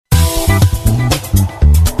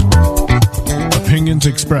opinions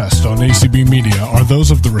expressed on ACB Media are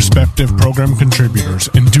those of the respective program contributors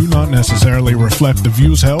and do not necessarily reflect the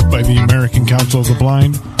views held by the American Council of the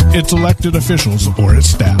Blind, its elected officials, or its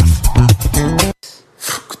staff.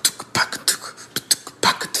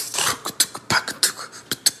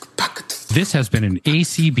 This has been an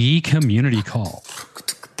ACB community call.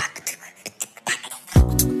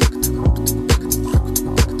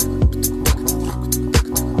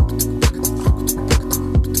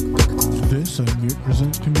 This Unmute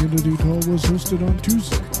Presents community call was hosted on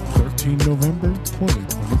Tuesday, 13 November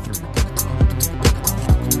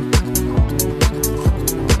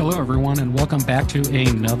 2023. Hello, everyone, and welcome back to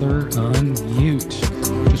another Unmute.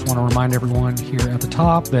 Just want to remind everyone here at the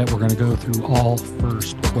top that we're going to go through all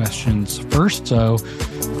first questions first. So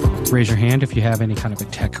raise your hand if you have any kind of a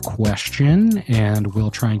tech question, and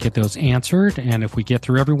we'll try and get those answered. And if we get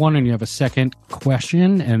through everyone and you have a second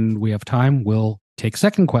question and we have time, we'll take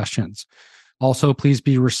second questions. Also, please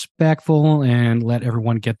be respectful and let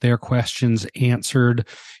everyone get their questions answered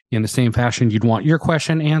in the same fashion you'd want your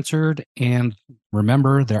question answered. And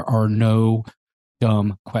remember, there are no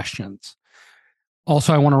dumb questions.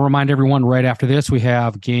 Also, I want to remind everyone right after this, we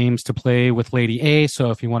have games to play with Lady A.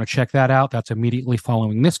 So if you want to check that out, that's immediately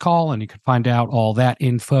following this call. And you can find out all that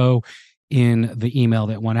info in the email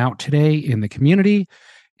that went out today in the community.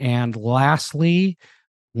 And lastly,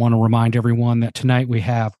 want to remind everyone that tonight we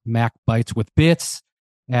have Mac Bites with Bits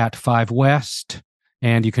at 5 West,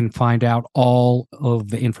 and you can find out all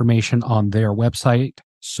of the information on their website.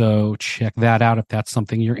 So check that out if that's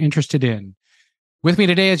something you're interested in. With me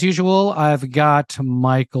today, as usual, I've got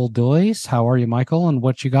Michael Doyce. How are you, Michael, and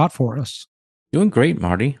what you got for us? Doing great,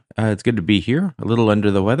 Marty. It's good to be here. A little under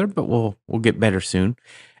the weather, but we'll get better soon.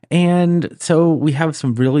 And so we have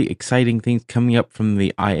some really exciting things coming up from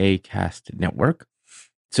the IAcast network.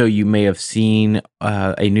 So you may have seen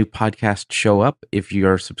a new podcast show up if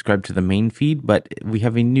you're subscribed to the main feed, but we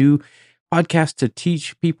have a new podcast to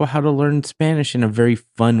teach people how to learn Spanish in a very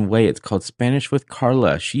fun way. It's called Spanish with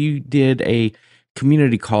Carla. She did a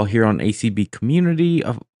community call here on ACB Community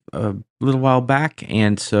a little while back,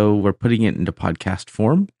 and so we're putting it into podcast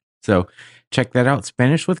form. So check that out,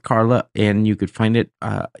 Spanish with Carla, and you could find it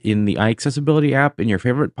in the iAccessibility app, in your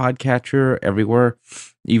favorite podcatcher, everywhere,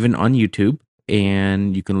 even on YouTube.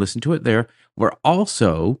 And you can listen to it there. We're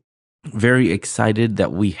also very excited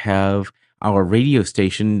that we have our radio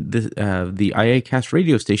station, the IAcast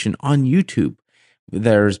radio station, on YouTube.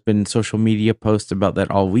 There's been social media posts about that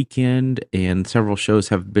all weekend, and several shows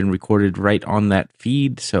have been recorded right on that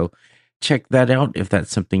feed. So check that out if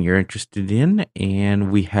that's something you're interested in.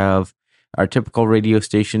 And we have our typical radio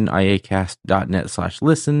station,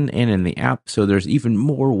 iacast.net/listen, and in the app. So there's even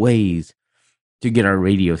more ways to get our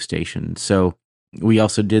radio station. So we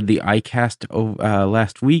also did the iCast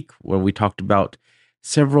last week, where we talked about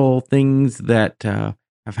several things that have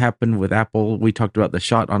happened with Apple. We talked about the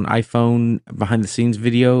shot on iPhone behind the scenes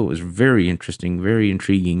video. It was very interesting, very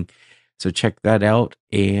intriguing. So check that out.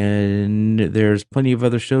 And there's plenty of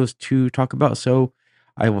other shows to talk about. So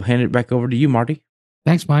I will hand it back over to you, Marty.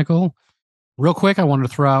 Thanks, Michael. Real quick, I wanted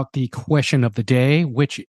to throw out the question of the day,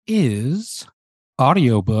 which is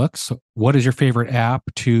audiobooks. What is your favorite app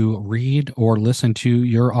to read or listen to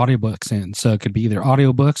your audiobooks in? So it could be either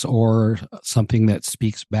audiobooks or something that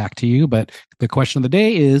speaks back to you. But the question of the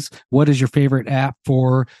day is, what is your favorite app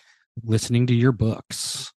for listening to your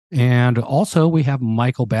books? And also, we have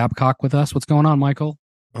Michael Babcock with us. What's going on, Michael?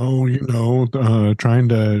 Oh, trying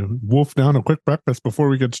to wolf down a quick breakfast before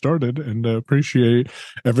we get started, and appreciate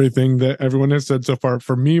everything that everyone has said so far.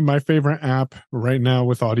 For me, my favorite app right now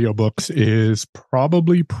with audiobooks is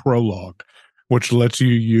probably Prologue, which lets you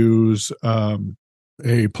use a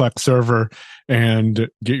Plex server and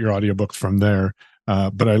get your audiobooks from there.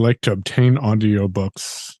 But I like to obtain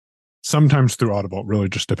audiobooks sometimes through Audible. It really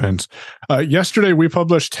just depends. Yesterday, we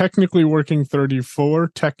published Technically Working 34,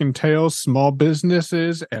 Tech and Tales, Small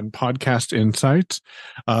Businesses, and Podcast Insights.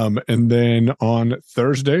 And then on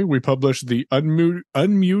Thursday, we published the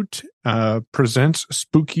Unmute Presents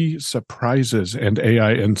Spooky Surprises and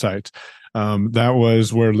AI Insights. That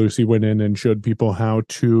was where Lucy went in and showed people how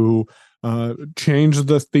to change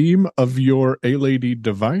the theme of your A-Lady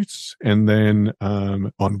device. And then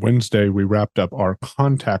on Wednesday, we wrapped up our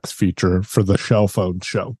contacts feature for the Shell Phone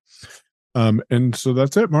show. And so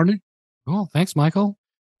that's it, Marty. Cool. Thanks, Michael.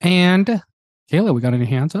 And Kayla, we got any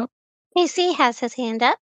hands up? JC has his hand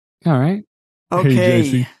up. All right. Okay. Hey,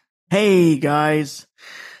 JC. Hey, guys.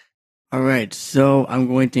 All right. So I'm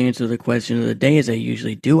going to answer the question of the day as I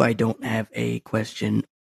usually do. I don't have a question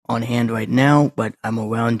on hand right now, but I'm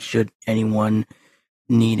around should anyone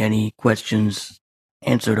need any questions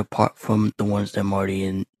answered apart from the ones that Marty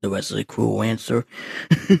and the rest of the crew will answer.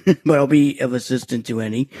 But I'll be of assistance to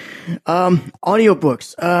any.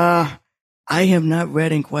 Audiobooks. I have not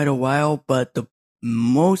read in quite a while, but the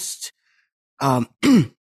most,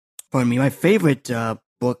 pardon me, my favorite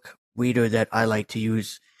book reader that I like to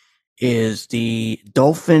use is the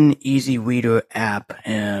Dolphin Easy Reader app,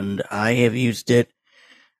 and I have used it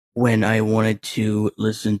when I wanted to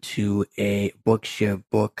listen to a Bookshare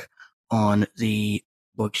book on the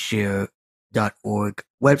Bookshare.org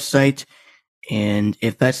website. And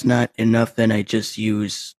if that's not enough, then I just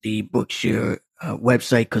use the Bookshare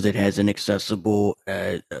website because it has an accessible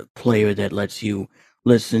player that lets you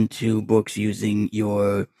listen to books using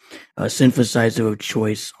your synthesizer of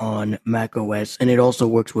choice on Mac OS. And it also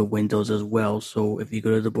works with Windows as well. So if you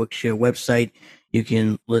go to the Bookshare website, you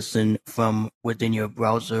can listen from within your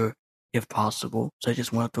browser if possible. So I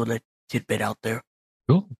just want to throw that tidbit out there.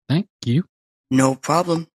 Cool. Thank you. No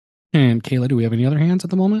problem. And Kayla, do we have any other hands at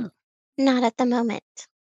the moment? Not at the moment.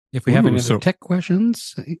 If we have any so- other tech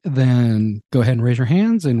questions, then go ahead and raise your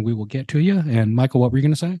hands and we will get to you. And Michael, what were you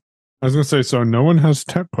going to say? I was going to say, so no one has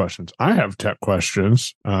tech questions. I have tech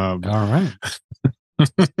questions. All right.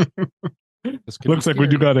 Looks like we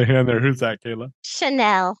do got a hand there. Who's that, Kayla?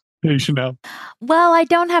 Chanel. Hey, Chanel. Well, I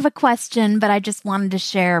don't have a question, but I just wanted to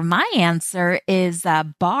share my answer is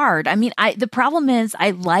Bard. I mean, the problem is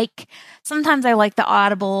sometimes I like the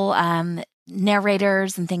Audible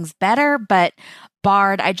narrators and things better, but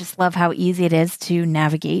Bard, I just love how easy it is to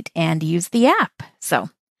navigate and use the app. So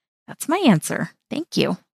that's my answer. Thank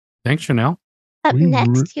you. Thanks, Chanel. Up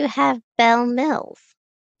next, you have Belle Mills.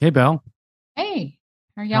 Hey, Belle. Hey,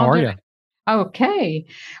 How are doing? you? Okay.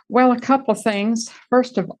 Well, a couple of things.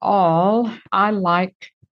 First of all, I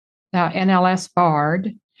like NLS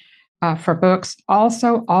Bard for books,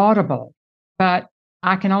 also Audible, but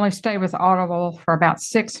I can only stay with Audible for about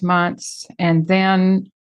 6 months, and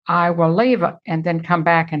then I will leave it and then come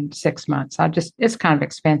back in 6 months. It's kind of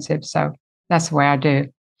expensive, so that's the way I do.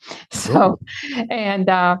 So, and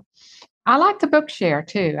I like the Bookshare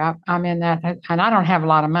too. I'm in that, and I don't have a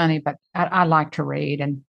lot of money, but I like to read,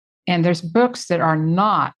 and there's books that are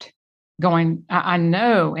not going. I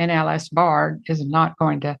know NLS Bard is not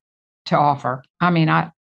going to offer. I mean,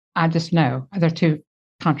 I just know they're too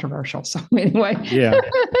controversial. So anyway, Yeah.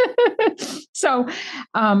 So,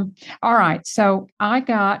 all right. So I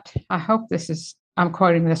hope I'm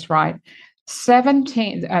quoting this right.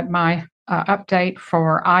 17 at my update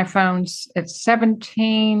for iPhones. It's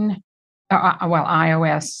 17.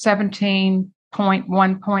 iOS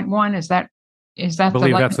 17.1.1. Is that? I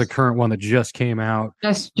believe that's the current one that just came out.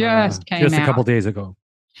 Just came out a couple days ago.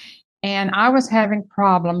 And I was having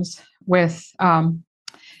problems with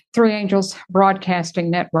Three Angels Broadcasting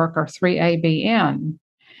Network, or 3ABN,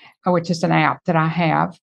 which is an app that I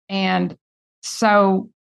have. And so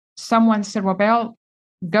someone said, well, Belle,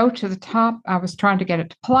 go to the top. I was trying to get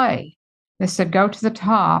it to play. They said, go to the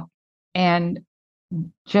top and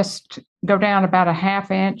just go down about a half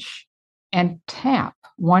inch and tap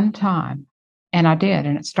one time. And I did,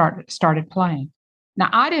 and it started playing. Now,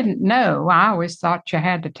 I didn't know. I always thought you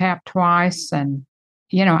had to tap twice. And,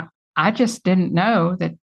 I just didn't know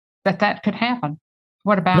that could happen.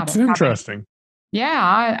 What about That's it? interesting.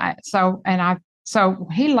 Yeah. So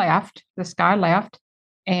he left, this guy left.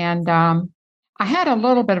 And I had a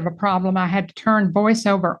little bit of a problem. I had to turn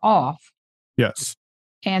VoiceOver off. Yes.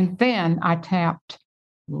 And then I tapped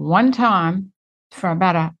one time for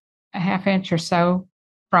about a half inch or so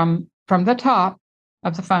from the top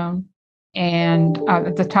of the phone and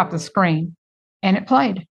the top of the screen, and it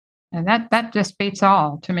played. And that just beats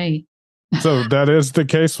all to me. So that is the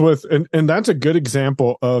case with, and that's a good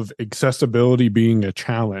example of accessibility being a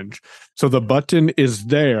challenge. So the button is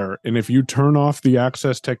there, and if you turn off the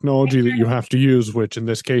access technology that you have to use, which in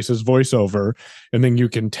this case is VoiceOver, and then you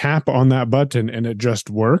can tap on that button and it just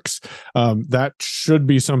works, that should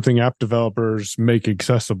be something app developers make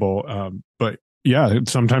accessible. But yeah,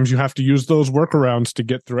 sometimes you have to use those workarounds to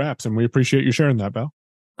get through apps, and we appreciate you sharing that, Belle.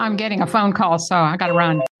 I'm getting a phone call, so I got to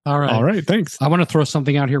run. All right. Thanks. I want to throw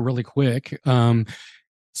something out here really quick.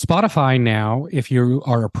 Spotify now, if you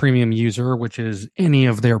are a premium user, which is any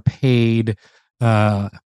of their paid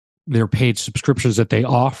subscriptions that they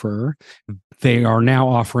offer, they are now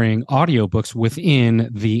offering audiobooks within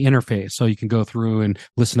the interface. So you can go through and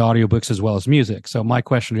listen to audiobooks as well as music. So my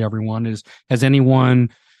question to everyone is, has anyone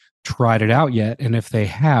tried it out yet? And if they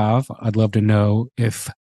have, I'd love to know if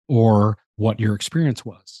or what your experience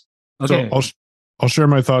was. Okay. So I'll share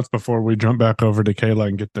my thoughts before we jump back over to Kayla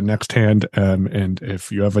and get the next hand. And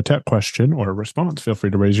if you have a tech question or a response, feel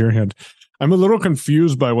free to raise your hand. I'm a little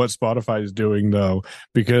confused by what Spotify is doing, though,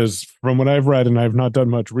 because from what I've read, and I've not done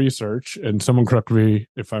much research, and someone correct me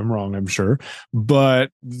if I'm wrong, I'm sure,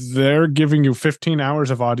 but they're giving you 15 hours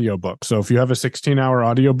of audiobook. So if you have a 16-hour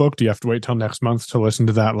audiobook, do you have to wait till next month to listen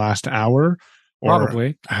to that last hour? Or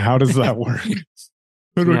Probably. how does that work? Who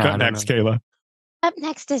do we got next, Kayla? Up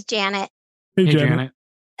next is Janet. Hey, Hey, Janet. Janet.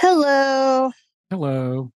 Hello.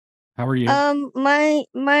 Hello. How are you?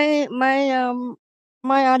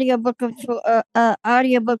 My audiobook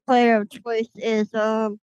player of choice is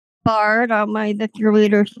Bard on my Victor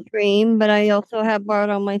Reader stream, but I also have Bard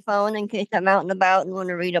on my phone in case I'm out and about and want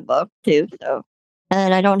to read a book too. So,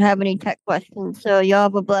 and I don't have any tech questions. So y'all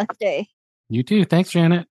have a blessed day. You too. Thanks,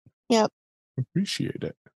 Janet. Yep. Appreciate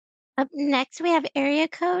it. Up next, we have area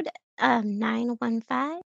code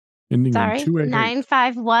 915. Ending Sorry, in 288.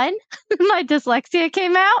 951. My dyslexia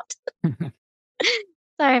came out.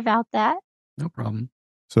 Sorry about that. No problem.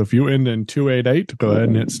 So if you end in 288, go ahead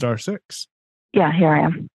and hit *6. Yeah, here I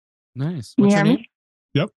am. Nice. Can What's you your hear name? me?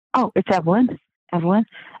 Yep. Oh, it's Evelyn. And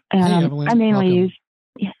Hey, Evelyn. I mainly Welcome. use.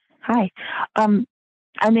 Yeah, hi.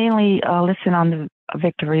 I mainly listen on the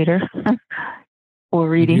Victor Reader or Do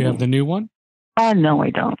reading. you have the new one? No,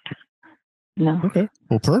 I don't. No. Okay.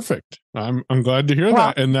 Well, perfect. I'm glad to hear Well-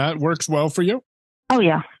 that. And that works well for you. Oh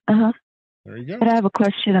yeah. Uh-huh. There you go. But I have a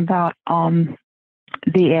question about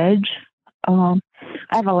the Edge. I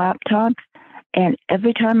have a laptop, and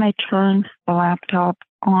every time I turn the laptop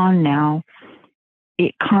on now,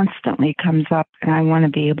 it constantly comes up, and I want to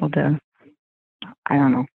be able to, I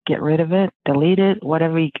don't know, get rid of it, delete it,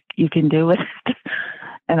 whatever you can do with it.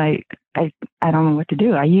 And I don't know what to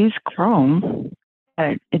do. I use Chrome.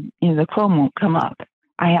 The Chrome won't come up.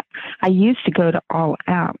 I used to go to all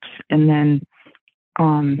apps and then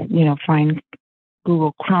find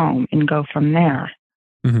Google Chrome and go from there.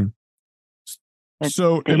 Mm-hmm. But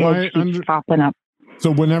So the am I Edge keeps popping up.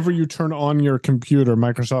 So whenever you turn on your computer,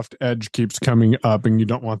 Microsoft Edge keeps coming up, and you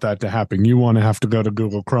don't want that to happen. You want to have to go to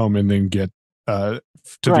Google Chrome and then get to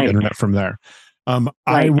the Right. internet from there. I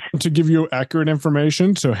Right. want to give you accurate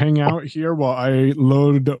information, so hang out here while I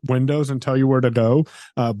load Windows and tell you where to go.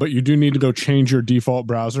 But you do need to go change your default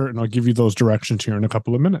browser, and I'll give you those directions here in a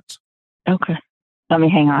couple of minutes. Okay. Let me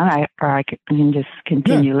hang on. I can just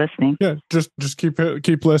continue listening. Yeah, just keep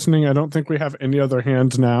listening. I don't think we have any other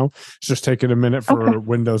hands now. It's just taking a minute for Okay.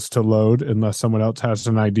 Windows to load, unless someone else has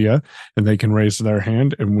an idea and they can raise their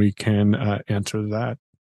hand and we can answer that.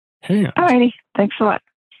 Hand. All righty. Thanks a lot.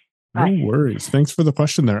 No Bye. worries. Thanks for the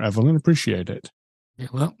question there, Evelyn. Appreciate it. Yeah,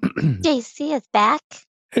 well, JC is back.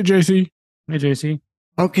 Hey, JC. hey, JC.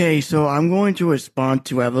 Okay, so I'm going to respond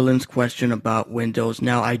to Evelyn's question about Windows.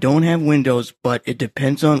 Now, I don't have Windows, but it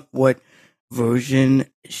depends on what version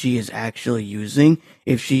she is actually using.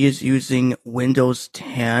 If she is using Windows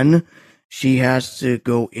 10, she has to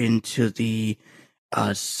go into the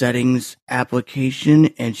settings application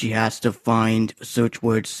and she has to find a search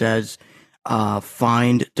where it says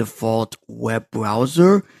find default web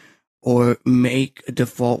browser or make a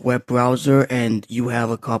default web browser, and you have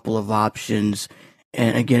a couple of options.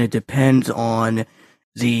 And again, it depends on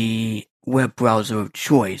the web browser of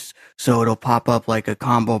choice. So it'll pop up like a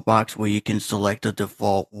combo box where you can select a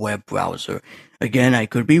default web browser. Again, I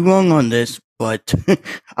could be wrong on this, but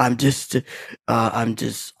I'm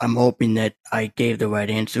hoping that I gave the right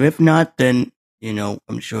answer. If not, then,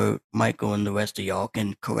 I'm sure Michael and the rest of y'all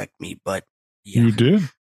can correct me, but yeah. You did.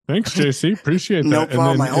 Thanks, JC. Appreciate that. No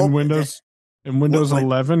problem. And I then hope in Windows What-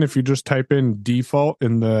 11, if you just type in default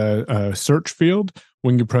in the search field,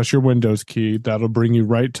 when you press your Windows key, that'll bring you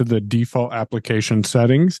right to the default application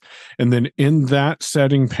settings. And then in that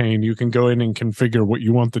setting pane, you can go in and configure what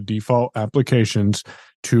you want the default applications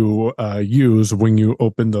to use when you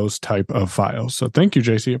open those type of files. So thank you,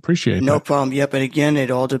 JC. Appreciate No that. problem. Yep. And again,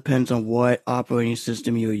 it all depends on what operating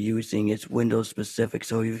system you're using. It's Windows specific.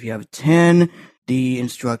 So if you have 10, the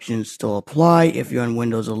instructions still apply. If you're on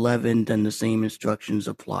Windows 11, then the same instructions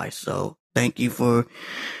apply. So thank you for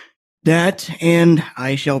that. And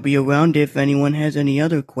I shall be around if anyone has any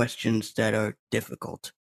other questions that are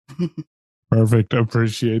difficult. Perfect.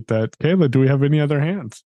 Appreciate that. Kayla, do we have any other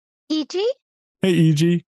hands? EG? Hey,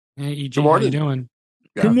 EG. Hey, EG, Good how you morning. doing?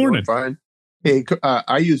 Good doing morning. Fine. Hey,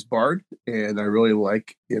 I use Bard, and I really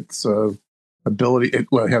like its ability. It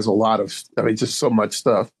has a lot of, just so much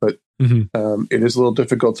stuff, but Mhm. it is a little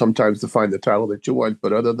difficult sometimes to find the title that you want.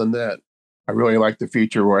 But other than that, I really like the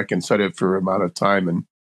feature where I can set it for amount of time, and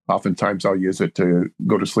oftentimes I'll use it to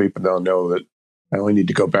go to sleep, and I'll know that I only need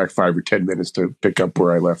to go back 5 or 10 minutes to pick up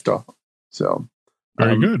where I left off. So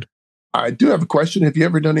Very good. I do have a question. Have you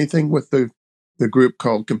ever done anything with the group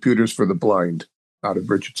called Computers for the Blind out of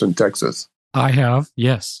Richardson, Texas? I have,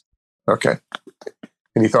 yes. Okay.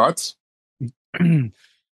 Any thoughts?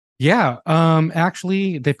 Yeah,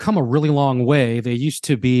 actually, they've come a really long way. They used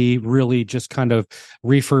to be really just kind of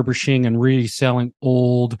refurbishing and reselling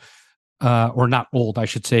old, or not old, I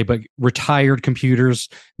should say, but retired computers.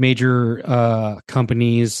 Major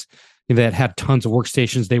companies that had tons of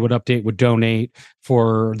workstations they would update would donate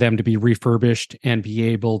for them to be refurbished and be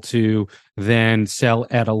able to then sell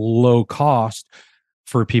at a low cost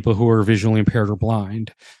for people who are visually impaired or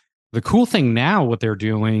blind. The cool thing now, what they're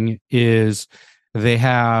doing is they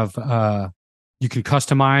have, you can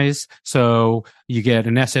customize. So you get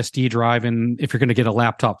an SSD drive, and if you're going to get a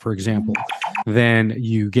laptop, for example, then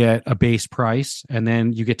you get a base price, and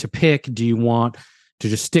then you get to pick, do you want to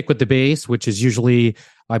just stick with the base, which is usually,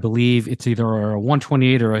 I believe it's either a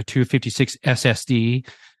 128 or a 256 SSD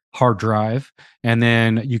hard drive. And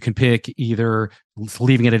then you can pick either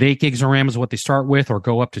leaving it at 8 gigs of RAM is what they start with, or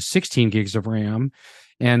go up to 16 gigs of RAM.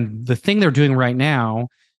 And the thing they're doing right now,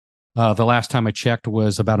 the last time I checked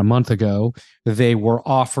was about a month ago, they were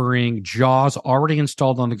offering JAWS already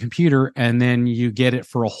installed on the computer, and then you get it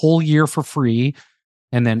for a whole year for free.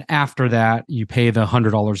 And then after that, you pay the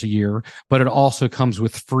 $100 a year, but it also comes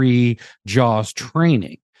with free JAWS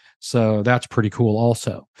training. So that's pretty cool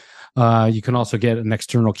also. You can also get an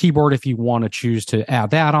external keyboard if you want to choose to add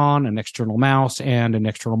that on, an external mouse and an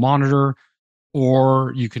external monitor,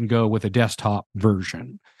 or you can go with a desktop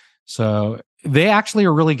version. So they actually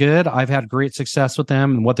are really good. I've had great success with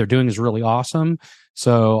them, and what they're doing is really awesome.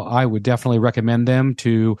 So I would definitely recommend them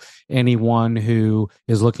to anyone who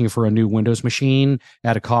is looking for a new Windows machine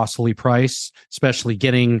at a costly price. Especially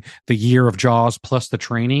getting the year of JAWS plus the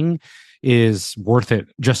training is worth it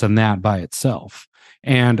just in that by itself.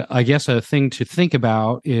 And I guess a thing to think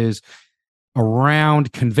about is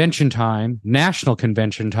around convention time, national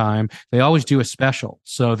convention time, they always do a special.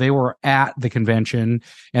 So they were at the convention,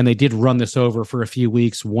 and they did run this over for a few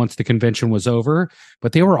weeks once the convention was over,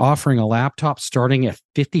 but they were offering a laptop starting at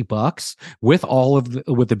 $50 with all of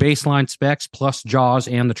with the baseline specs plus JAWS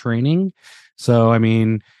and the training. So, I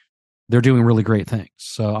mean, they're doing really great things.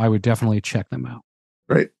 So I would definitely check them out.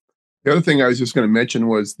 Right. The other thing I was just going to mention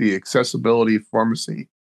was the Accessibility Pharmacy.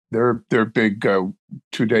 Their big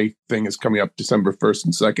 2-day thing is coming up December 1st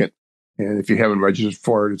and 2nd. And if you haven't registered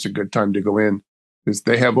for it, it's a good time to go in, because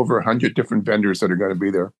they have over 100 different vendors that are going to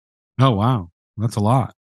be there. Oh, wow. That's a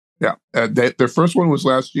lot. Yeah. Their first one was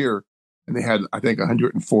last year, and they had, I think,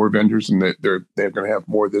 104 vendors, and they're going to have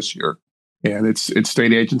more this year. And it's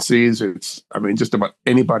state agencies. Just about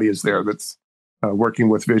anybody is there that's working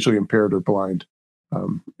with visually impaired or blind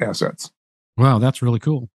assets. Wow, that's really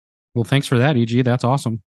cool. Well, thanks for that, EG. That's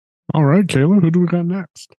awesome. All right, Kayla, who do we got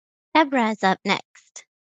next? Deborah's up next.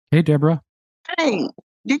 Hey, Deborah. Hey,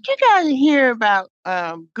 did you guys hear about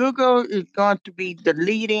Google is going to be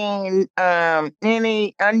deleting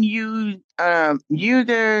any unused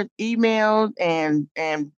user emails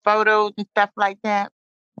and photos and stuff like that?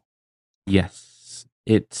 Yes.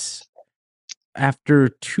 It's after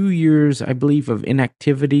 2 years, I believe, of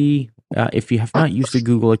inactivity. If you have not used a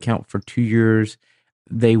Google account for 2 years,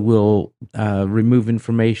 they will remove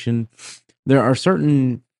information. There are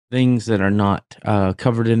certain things that are not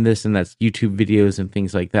covered in this, and that's YouTube videos and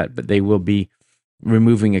things like that, but they will be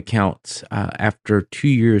removing accounts after 2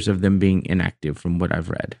 years of them being inactive, from what I've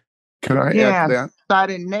read. Can I add to that?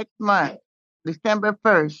 Starting next month, December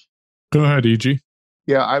 1st. Go ahead, EG.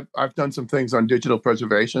 Yeah, I've done some things on digital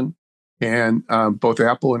preservation, and both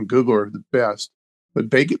Apple and Google are the best. But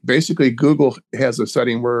basically, Google has a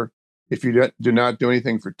setting where if you do not do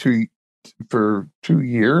anything for 2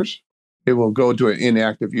 years, it will go to an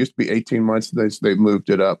inactive. It used to be 18 months. They've moved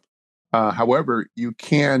it up. However, you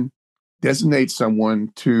can designate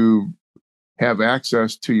someone to have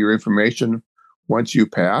access to your information once you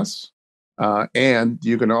pass, and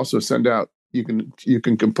you can also send out. You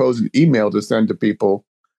can compose an email to send to people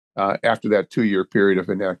after that 2-year period of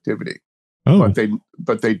inactivity. Oh.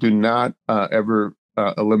 But they do not ever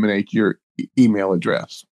eliminate your email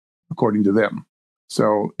address, according to them.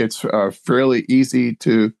 So it's fairly easy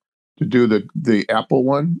to do the Apple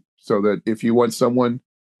one, so that if you want someone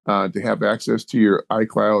to have access to your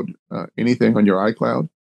iCloud, anything on your iCloud,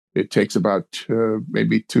 it takes about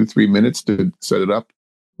maybe 2-3 minutes to set it up,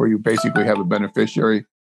 where you basically have a beneficiary.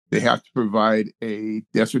 They have to provide a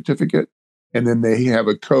death certificate, and then they have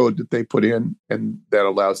a code that they put in, and that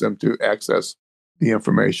allows them to access the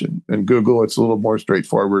information. And Google, it's a little more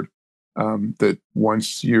straightforward. That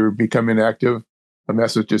once you become inactive, a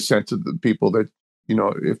message is sent to the people that,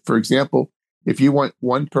 if, for example, if you want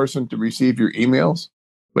one person to receive your emails,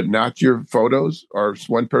 but not your photos, or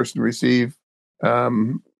one person to receive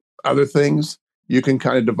other things, you can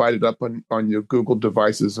kind of divide it up on your Google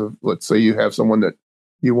devices. Of, let's say you have someone that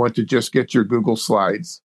you want to just get your Google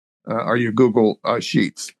Slides or your Google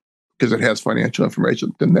Sheets because it has financial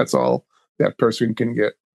information, then that's all that person can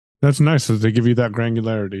get. That's nice that they give you that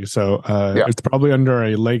granularity. So it's probably under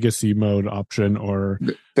a legacy mode option, or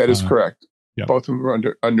that is correct. Yeah. Both of them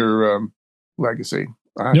are under legacy.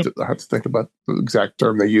 I have to think about the exact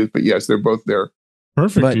term they use, but yes, they're both there.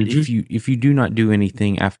 Perfect. But if you do not do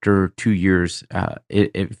anything after 2 years,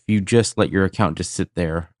 if you just let your account just sit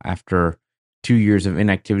there after 2 years of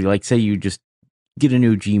inactivity, like say you just get a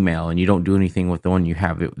new Gmail and you don't do anything with the one you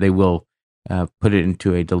have, they will put it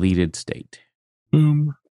into a deleted state.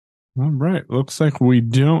 Boom. All right. Looks like we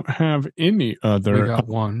don't have any other. We got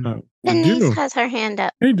one. Denise has her hand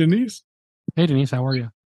up. Hey, Denise. Hey, Denise. How are you?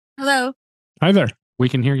 Hello. Hi there. We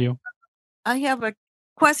can hear you. I have a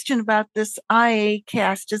question about this IA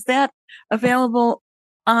Cast. Is that available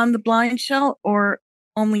on the Blind Shell or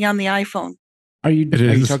only on the iPhone? Are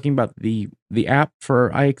you talking about the app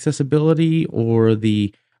for eye accessibility, or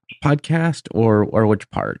the podcast, or which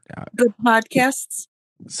part? The podcasts.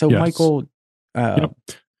 So, yes. Michael,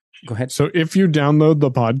 go ahead. So if you download the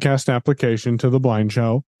podcast application to the Blind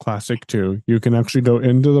Shell Classic 2, you can actually go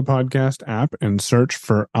into the podcast app and search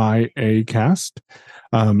for IA Cast,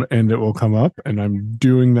 and it will come up. And I'm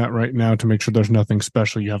doing that right now to make sure there's nothing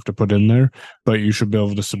special you have to put in there, but you should be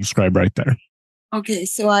able to subscribe right there. Okay,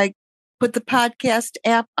 so I put the podcast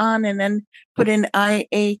app on and then put in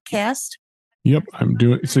IA Cast. Yep, I'm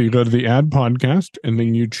doing. So you go to the Add Podcast, and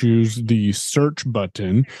then you choose the search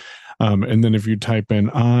button. And then if you type in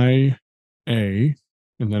IA, and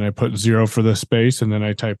then I put 0 for the space, and then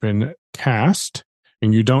I type in cast,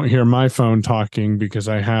 and you don't hear my phone talking because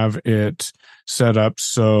I have it set up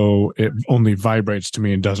so it only vibrates to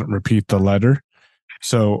me and doesn't repeat the letter.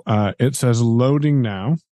 So it says loading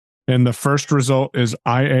now. And the first result is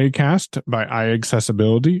IA Cast by Eye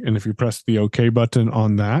Accessibility. And if you press the OK button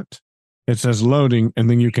on that, it says loading, and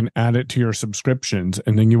then you can add it to your subscriptions,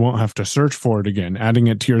 and then you won't have to search for it again. Adding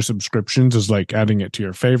it to your subscriptions is like adding it to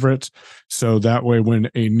your favorites. So that way, when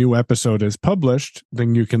a new episode is published,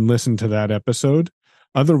 then you can listen to that episode.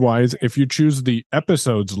 Otherwise, if you choose the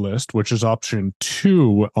episodes list, which is option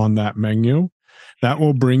 2 on that menu, that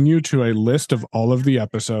will bring you to a list of all of the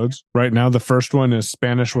episodes. Right now, the first one is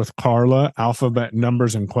Spanish with Carla, Alphabet,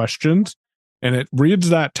 Numbers, and Questions. And it reads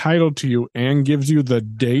that title to you and gives you the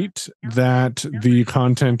date that the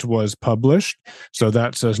content was published. So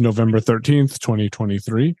that says November 13th,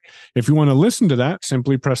 2023. If you want to listen to that,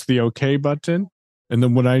 simply press the OK button. And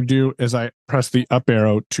then what I do is I press the up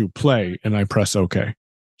arrow to play, and I press OK.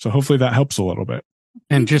 So hopefully that helps a little bit.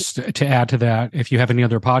 And just to add to that, if you have any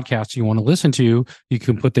other podcasts you want to listen to, you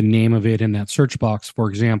can put the name of it in that search box. For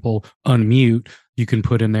example, Unmute, you can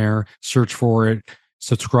put in there, search for it,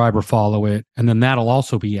 subscribe or follow it, and then that'll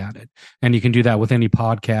also be added. And you can do that with any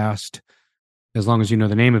podcast. As long as you know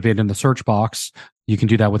the name of it in the search box, you can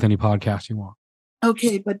do that with any podcast you want.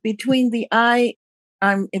 Okay, but between the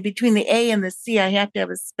between the A and the C, I have to have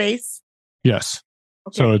a space? Yes.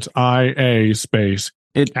 Okay. So it's IA space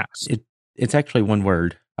cast. It's actually one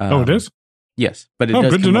word. It is? Yes, but it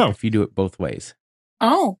does good to come know up if you do it both ways.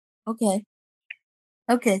 Oh, okay.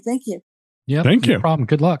 Okay, thank you. Yeah, thank you. No problem.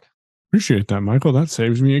 Good luck. Appreciate that, Michael. That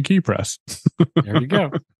saves me a key press. There you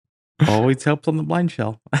go. Always helps on the Blind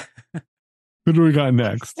Shell. Who do we got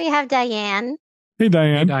next? We have Diane. Hey,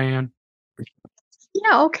 Diane. Hey, Diane.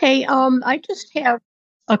 Yeah, okay. I just have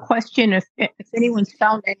a question if anyone's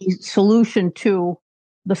found any solution to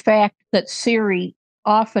the fact that Siri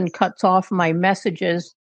often cuts off my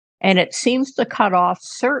messages, and it seems to cut off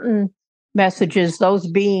certain messages, those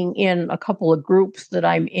being in a couple of groups that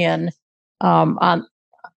I'm in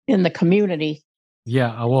the community.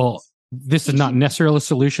 Yeah, well, this is not necessarily a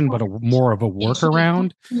solution, but more of a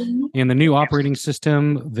workaround. In the new operating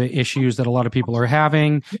system, the issues that a lot of people are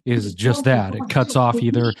having is just that. It cuts off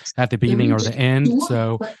either at the beginning or the end.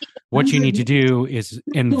 So what you need to do is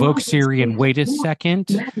invoke Siri and wait a second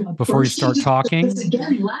before you start talking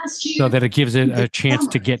so that it gives it a chance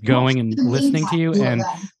to get going and listening to you. And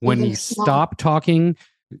when you stop talking,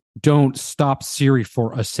 don't stop Siri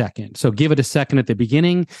for a second. So give it a second at the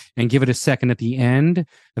beginning and give it a second at the end.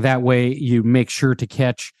 That way you make sure to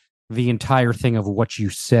catch the entire thing of what you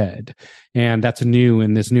said. And that's new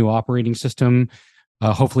in this new operating system.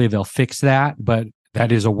 Hopefully they'll fix that, but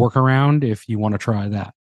that is a workaround if you want to try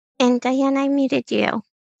that. And Diane, I muted you.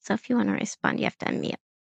 So if you want to respond, you have to unmute.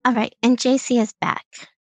 All right. And JC is back.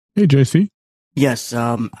 Hey, JC. Yes,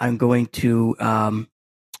 I'm going to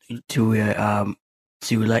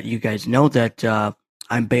let you guys know that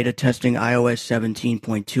I'm beta testing iOS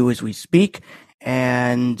 17.2 as we speak,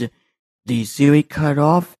 and the Siri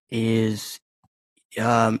cutoff is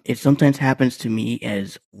it sometimes happens to me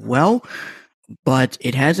as well, but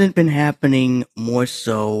it hasn't been happening more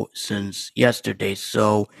so since yesterday.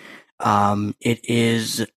 So it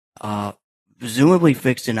is presumably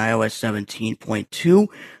fixed in iOS 17.2,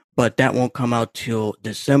 but that won't come out till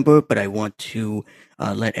December. But I want to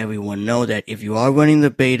let everyone know that if you are running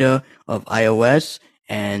the beta of iOS,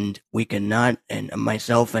 and we cannot, and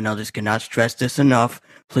myself and others cannot stress this enough,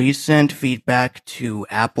 please send feedback to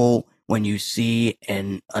Apple when you see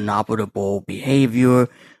an inoperable behavior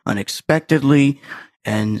unexpectedly,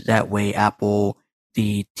 and that way Apple,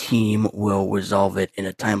 the team, will resolve it in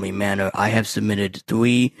a timely manner. I have submitted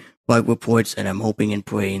 3 bug reports, and I'm hoping and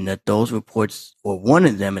praying that those reports, or one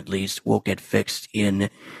of them at least, will get fixed in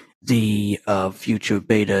the future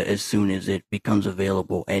beta as soon as it becomes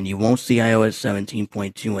available. And you won't see iOS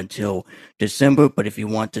 17.2 until December, but if you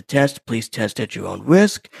want to test, please test at your own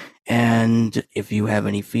risk. And if you have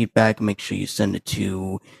any feedback, make sure you send it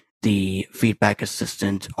to the feedback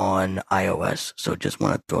assistant on iOS. So just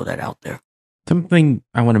want to throw that out there. Something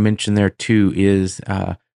I want to mention there too is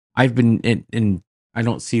I've been in I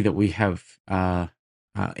don't see that we have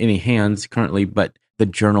any hands currently, but the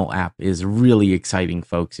journal app is really exciting,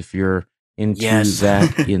 folks. If you're into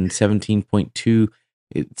that in 17.2,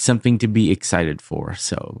 it's something to be excited for.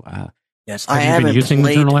 So, yes, I haven't been using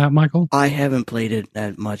the journal app, Michael. I haven't played it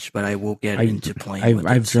that much, but I will get into playing with it.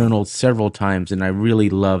 I've journaled several times, and I really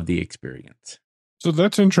love the experience. So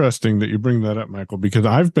that's interesting that you bring that up, Michael, because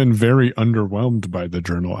I've been very underwhelmed by the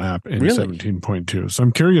journal app in 17.2. So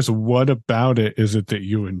I'm curious, what about it is it that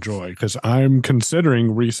you enjoy? Because I'm considering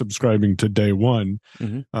resubscribing to day one,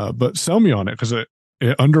 but sell me on it because it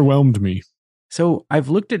underwhelmed me. So I've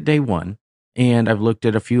looked at day one, and I've looked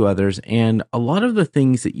at a few others, and a lot of the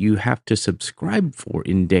things that you have to subscribe for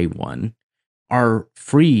in day one are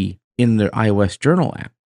free in the iOS journal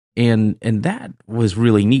app. And that was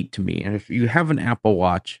really neat to me. And if you have an Apple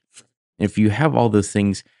Watch, if you have all those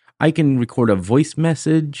things, I can record a voice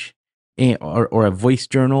message or a voice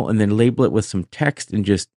journal and then label it with some text and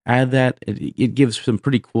just add that. It gives some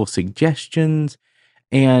pretty cool suggestions.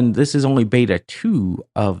 And this is only beta 2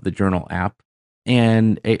 of the journal app.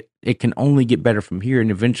 And it can only get better from here.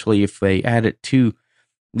 And eventually, if they add it to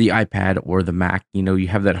the iPad or the Mac, you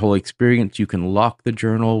have that whole experience. You can lock the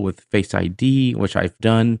journal with Face ID, which I've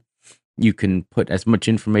done. You can put as much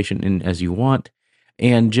information in as you want.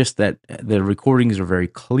 And just that the recordings are very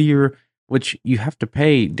clear, which you have to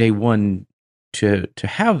pay day one to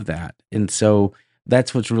have that. And so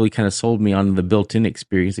that's what's really kind of sold me on the built-in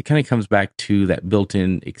experience. It kind of comes back to that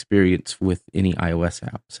built-in experience with any iOS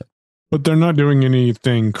app. So. But they're not doing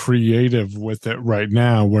anything creative with it right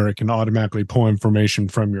now where it can automatically pull information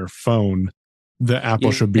from your phone that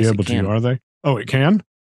Apple should be able to, are they? Oh, it can?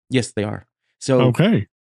 Yes, they are. So okay.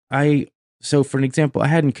 So for an example, I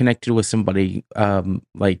hadn't connected with somebody over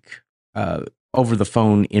the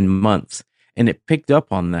phone in months, and it picked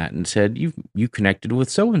up on that and said, you connected with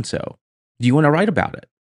so-and-so. Do you want to write about it?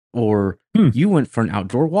 Or you went for an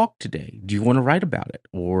outdoor walk today. Do you want to write about it?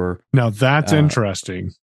 Or now that's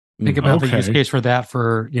interesting. Think about the use case for that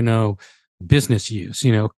for, business use,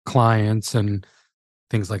 clients and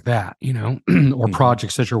things like that, or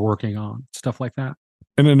projects that you're working on, stuff like that.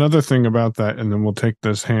 And another thing about that, and then we'll take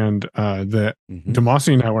this hand that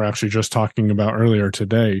Demasi and I were actually just talking about earlier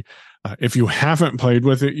today. If you haven't played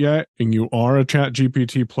with it yet and you are a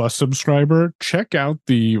ChatGPT Plus subscriber, check out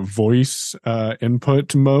the voice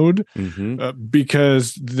input mode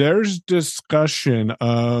because there's discussion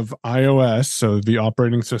of iOS, so the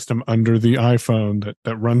operating system under the iPhone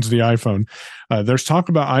that runs the iPhone. There's talk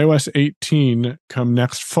about iOS 18 come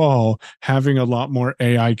next fall having a lot more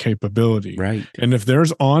AI capability. Right. And if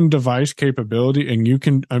there's on-device capability and you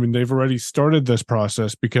can, they've already started this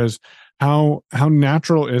process because how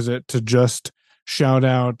natural is it to just shout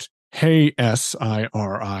out, hey,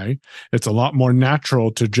 SIRI? It's a lot more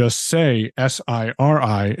natural to just say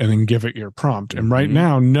SIRI and then give it your prompt. And right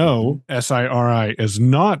now, no, SIRI is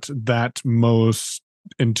not that most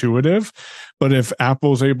intuitive, but if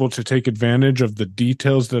Apple's able to take advantage of the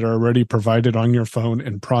details that are already provided on your phone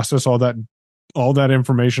and process all that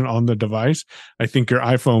information on the device, I think your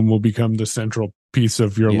iPhone will become the central piece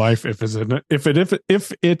of your life if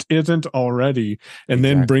it isn't already, and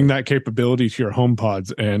then bring that capability to your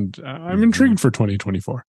HomePods. And I'm intrigued for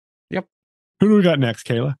 2024. Yep. Who do we got next,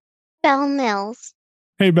 Kayla? Belle Mills.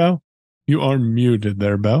 Hey, Belle. You are muted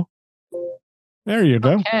there, Belle. There you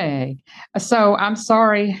go. Okay. So I'm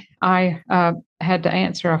sorry I had to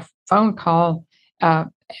answer a phone call, but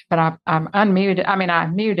I'm unmuted. I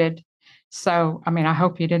muted. So, I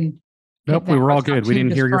hope you didn't. Nope, we were all good. We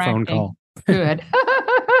didn't hear your phone call. Good.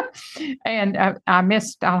 And I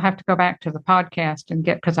missed, I'll have to go back to the podcast and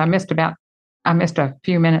because I missed a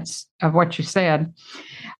few minutes of what you said.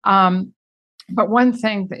 But one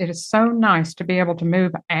thing, that it is so nice to be able to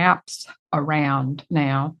move apps around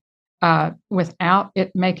now without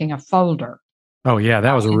it making a folder. Oh, yeah,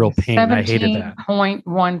 that was a real pain. I hated that.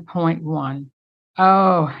 17.1.1.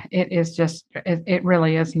 Oh, it is just, it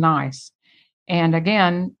really is nice. And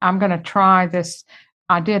again, I'm going to try this.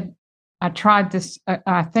 I tried this.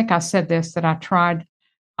 I think I said this, that I tried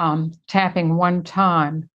tapping one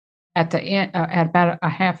time at the end, at about a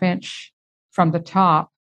half inch from the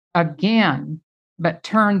top again, but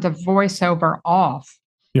turned the voiceover off.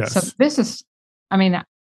 Yes. So this is, I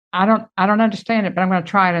don't understand it, but I'm going to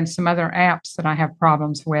try it in some other apps that I have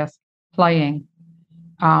problems with playing.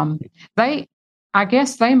 I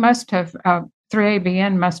guess they must have,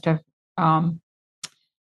 3ABN must have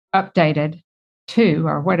updated too,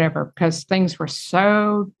 or whatever, because things were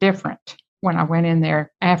so different when I went in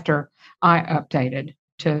there after I updated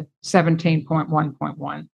to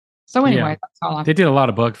 17.1.1. So anyway, that's all. They did a lot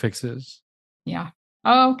of bug fixes. Yeah.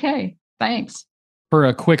 Okay. Thanks. For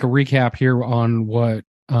a quick recap here on what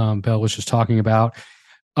Belle was just talking about,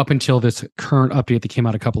 up until this current update that came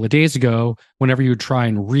out a couple of days ago, whenever you try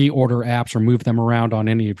and reorder apps or move them around on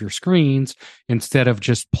any of your screens, instead of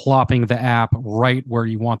just plopping the app right where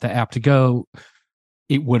you want the app to go,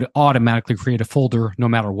 it would automatically create a folder no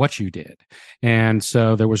matter what you did. And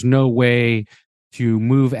so there was no way to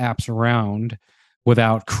move apps around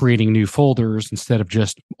without creating new folders instead of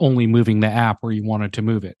just only moving the app where you wanted to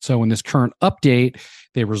move it. So in this current update,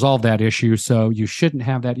 they resolved that issue. So you shouldn't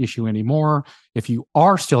have that issue anymore. If you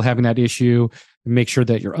are still having that issue, make sure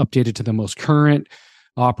that you're updated to the most current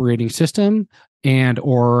operating system and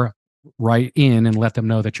or write in and let them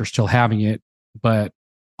know that you're still having it. But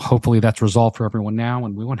hopefully that's resolved for everyone now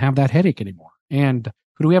and we won't have that headache anymore. And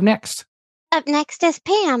who do we have next? Up next is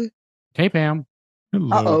Pam. Hey, Pam.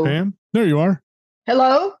 Hello, Pam. There you are.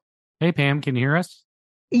 Hello? Hey, Pam, can you hear us?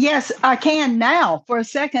 Yes, I can now. For a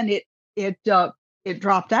second, it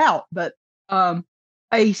dropped out. But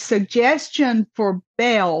a suggestion for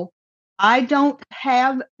Belle. I don't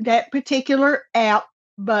have that particular app,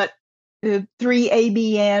 but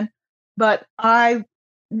 3ABN. But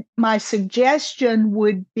my suggestion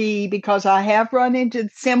would be, because I have run into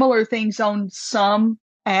similar things on some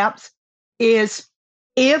apps, is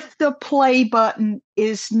if the play button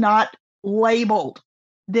is not labeled,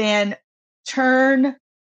 then turn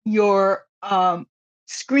your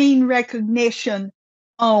screen recognition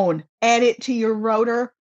on, add it to your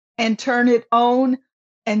rotor and turn it on.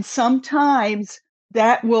 And sometimes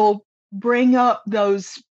that will bring up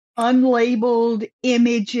those unlabeled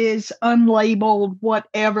images, unlabeled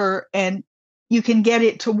whatever, and you can get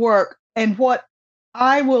it to work. And what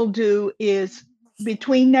I will do is,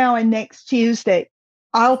 between now and next Tuesday,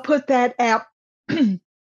 I'll put that app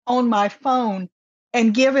on my phone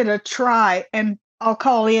and give it a try, and I'll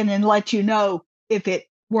call in and let you know if it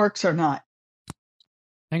works or not.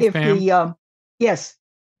 Thanks, Pam. Yes.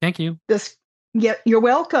 Thank you. You're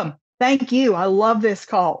welcome. Thank you. I love this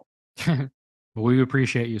call. We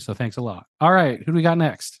appreciate you, so thanks a lot. All right, who do we got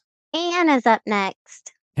next? Anne is up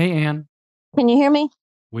next. Hey, Anne. Can you hear me?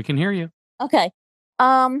 We can hear you. Okay.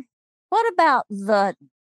 What about the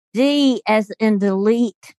D as in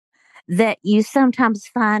delete that you sometimes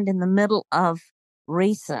find in the middle of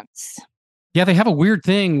recents? Yeah, they have a weird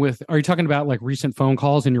thing with, are you talking about like recent phone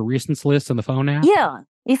calls in your recents list on the phone app? Yeah.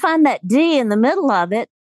 You find that D in the middle of it,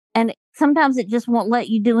 and sometimes it just won't let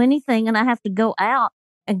you do anything, and I have to go out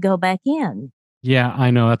and go back in. Yeah,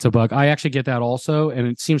 I know that's a bug. I actually get that also, and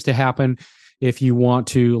it seems to happen if you want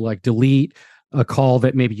to like delete a call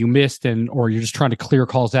that maybe you missed or you're just trying to clear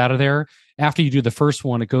calls out of there. After you do the first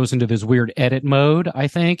one, it goes into this weird edit mode, I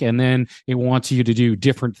think, and then it wants you to do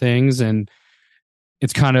different things, and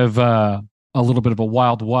it's kind of a little bit of a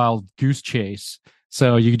wild goose chase.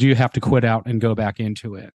 So you do have to quit out and go back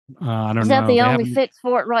into it. I don't know. Is that the only fix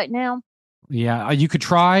for it right now? Yeah, you could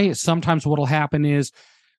try. Sometimes what'll happen is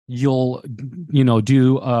you'll,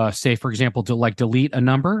 do, say, for example, to like delete a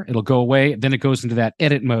number, it'll go away. Then it goes into that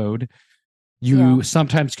edit mode. You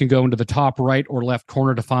sometimes can go into the top right or left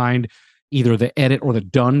corner to find either the edit or the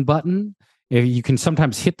done button. You can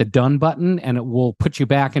sometimes hit the done button and it will put you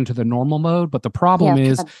back into the normal mode. But the problem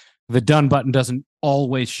is the done button doesn't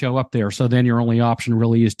always show up there. So then your only option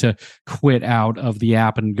really is to quit out of the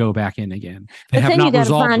app and go back in again. They have not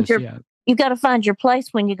resolved this yet. You got to find your place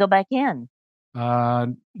when you go back in.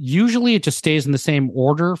 Usually it just stays in the same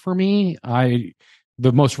order for me.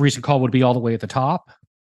 The most recent call would be all the way at the top.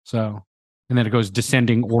 So, and then it goes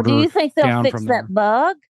descending order. Do you think they'll down fix from that there.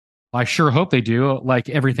 bug? I sure hope they do. Like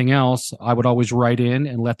everything else, I would always write in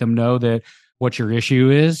and let them know that what your issue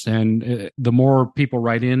is. And the more people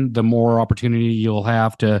write in, the more opportunity you'll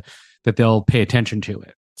have that they'll pay attention to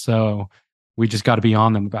it. So we just got to be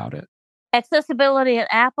on them about it. Accessibility at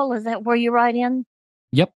Apple, is that where you write in?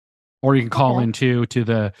 Yep. Or you can call in to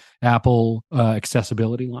the Apple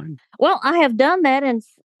accessibility line. Well, I have done that,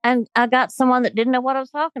 and I got someone that didn't know what I was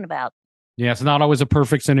talking about. Yeah, it's not always a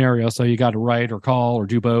perfect scenario, so you got to write or call or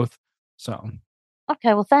do both. So,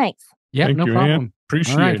 okay, well, thanks. Yeah, Thank no you, problem. Ann.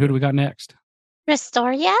 Appreciate All right, who it. do we got next?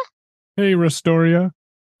 Restoria? Hey, Restoria.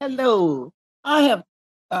 Hello. I have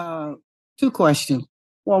two questions.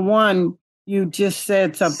 Well, one, you just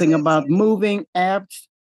said something about moving apps.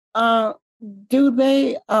 Do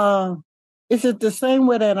they is it the same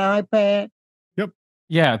with an iPad? Yep.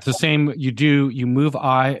 Yeah, it's the same. You move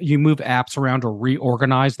apps around or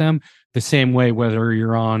reorganize them the same way whether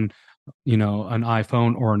you're on, an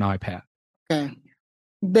iPhone or an iPad. Okay.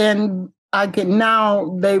 Then I can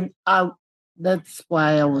now that's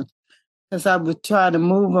why because I was trying to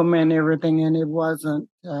move them and everything, and it wasn't.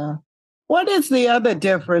 What is the other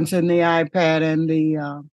difference in the iPad and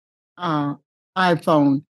the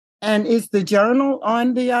iPhone? And is the journal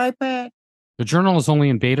on the iPad? The journal is only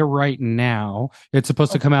in beta right now. It's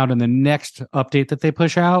supposed to come out in the next update that they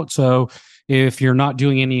push out. So if you're not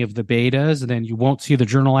doing any of the betas, then you won't see the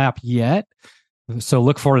journal app yet. So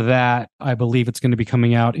look for that. I believe it's going to be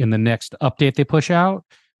coming out in the next update they push out,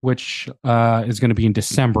 which is going to be in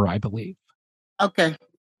December, I believe. Okay.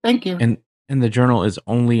 Thank you. And the journal is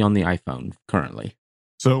only on the iPhone currently.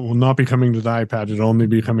 So it will not be coming to the iPad. It'll only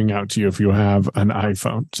be coming out to you if you have an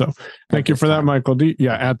iPhone. So thank you for that, Michael D.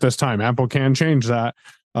 Yeah, at this time, Apple can change that,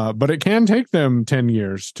 but it can take them 10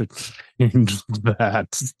 years to change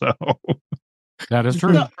that. So that is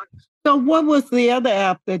true. So what was the other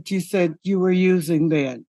app that you said you were using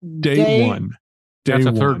then? Day One. That's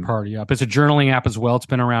a third-party app. It's a journaling app as well. It's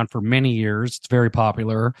been around for many years. It's very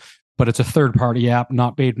popular, but it's a third-party app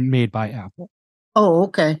not made by Apple. Oh,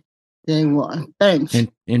 okay. Day One. Thanks.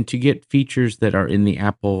 And to get features that are in the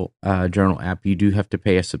Apple Journal app, you do have to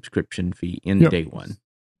pay a subscription fee in Day One.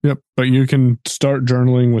 Yep. But you can start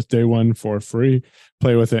journaling with Day One for free,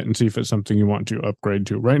 play with it and see if it's something you want to upgrade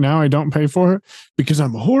to. Right now, I don't pay for it because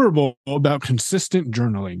I'm horrible about consistent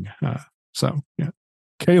journaling. So, yeah.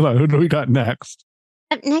 Kayla, who do we got next?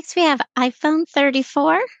 Up next, we have iPhone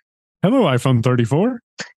 34. Hello, iPhone 34.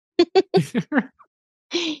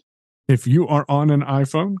 If you are on an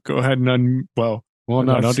iPhone, go ahead and no,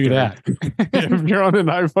 don't do that. If you're on an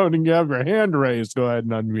iPhone and you have your hand raised, go ahead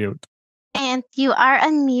and unmute. And you are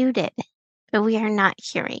unmuted, but we are not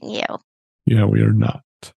hearing you. Yeah, we are not.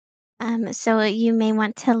 So you may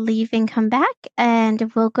want to leave and come back,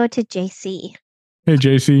 and we'll go to JC. Hey,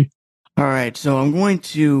 JC. All right, so I'm going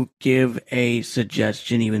to give a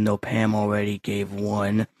suggestion, even though Pam already gave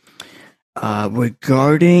one.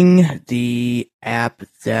 Regarding the app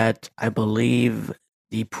that I believe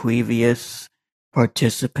the previous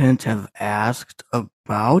participants have asked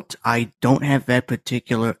about, I don't have that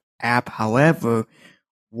particular app. However,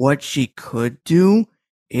 what she could do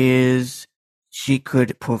is she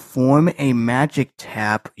could perform a magic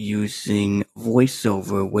tap using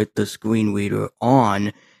VoiceOver with the screen reader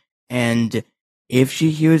on, and if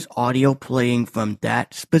she hears audio playing from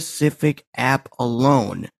that specific app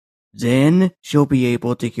alone, then she'll be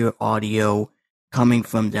able to hear audio coming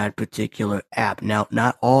from that particular app. Now,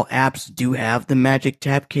 not all apps do have the magic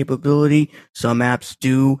tap capability. Some apps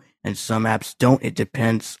do, and some apps don't. It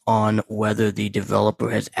depends on whether the developer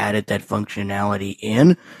has added that functionality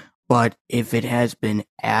in. But if it has been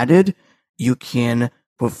added, you can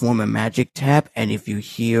perform a magic tap, and if you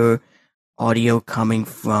hear audio coming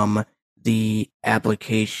from the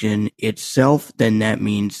application itself, then that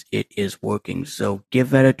means it is working. So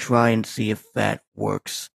give that a try and see if that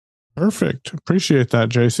works. Perfect. Appreciate that,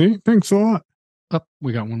 JC. Thanks a lot. Oh,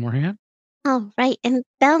 we got one more hand. All right, and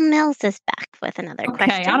Belle Mills is back with another Okay,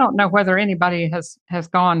 question. I don't know whether anybody has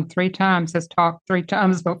gone 3 times, has talked 3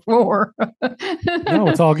 times before. No,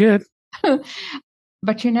 it's all good.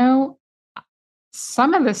 But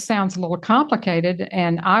some of this sounds a little complicated,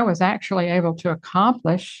 and I was actually able to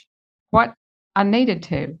accomplish what I needed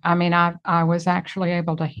to. I mean, I was actually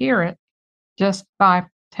able to hear it just by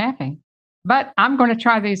tapping. But I'm going to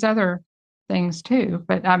try these other things too.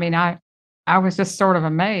 But I mean, I was just sort of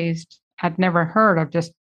amazed. I'd never heard of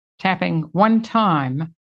just tapping one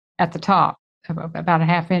time at the top about a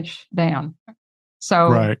half inch down. So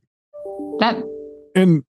Right. that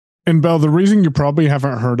And Belle, the reason you probably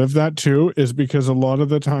haven't heard of that too is because a lot of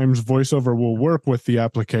the times VoiceOver will work with the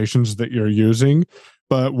applications that you're using,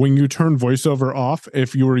 but when you turn VoiceOver off,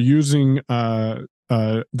 if you were using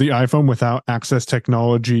the iPhone without Access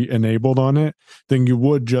technology enabled on it, then you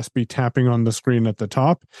would just be tapping on the screen at the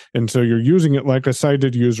top, and so you're using it like a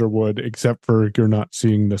sighted user would, except for you're not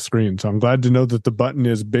seeing the screen. So I'm glad to know that the button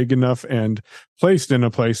is big enough and placed in a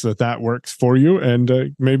place that works for you,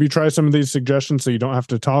 and maybe try some of these suggestions so you don't have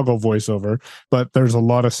to toggle VoiceOver, but there's a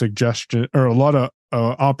lot of suggestion or a lot of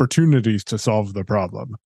opportunities to solve the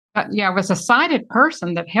problem. yeah, it was a sighted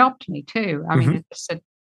person that helped me too. I mean, Mhm. it just said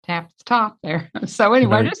tap at the top there. So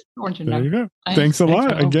anyway, There- just want you to there know. you go. Thanks a lot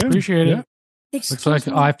Belle. again. Appreciate Yeah. it. Looks like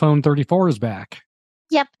iPhone 34 is back.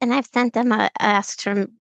 Yep, and I've sent them a ask to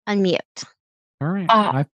unmute. All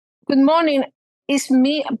right. Good morning. It's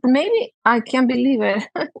me. Maybe I can't believe it.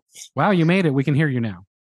 Wow, you made it. We can hear you now.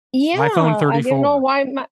 Yeah, iPhone I 34. don't know why.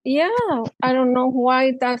 I don't know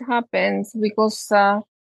why that happens because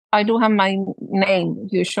I do have my name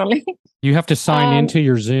usually. You have to sign into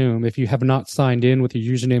your Zoom. If you have not signed in with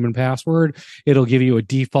your username and password, it'll give you a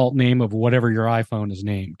default name of whatever your iPhone is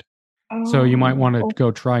named. So you might want to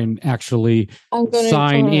go try and actually I'm gonna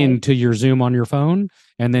sign try. into your Zoom on your phone,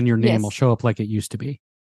 and then your name Yes. will show up like it used to be.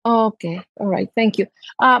 Okay, all right, thank you.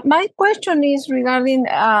 My question is regarding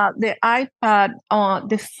the iPad,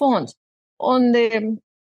 the font on the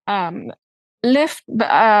left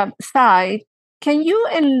side. Can you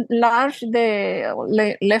enlarge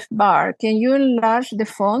the left bar? Can you enlarge the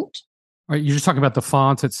font? All right, you're just talking about the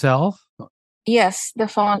fonts itself. Yes, the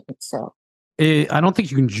font itself. I don't think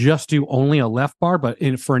you can just do only a left bar, but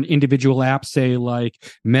for an individual app, say like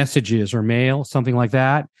messages or mail, something like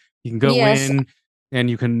that, you can go Yes. in and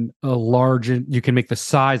you can enlarge it. You can make the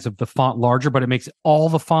size of the font larger, but it makes all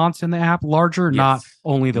the fonts in the app larger, not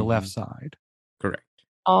only the left side. Correct.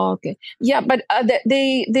 Okay, yeah, but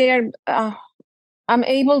they are. I'm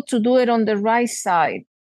able to do it on the right side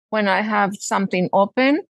when I have something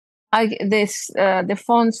open. The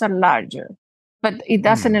fonts are larger, but it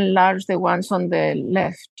doesn't enlarge the ones on the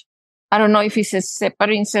left. I don't know if it's a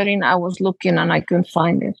separate setting. I was looking and I couldn't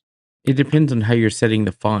find it. It depends on how you're setting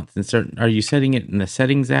the fonts. Are you setting it in the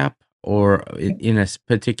settings app or in a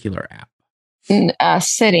particular app? In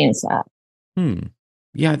settings app.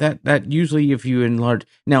 Yeah, that usually if you enlarge.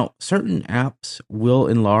 Now, certain apps will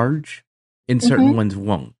enlarge and certain ones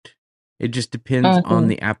won't. It just depends on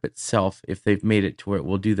the app itself if they've made it to where it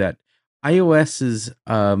will do that. iOS's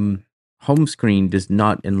home screen does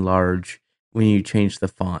not enlarge when you change the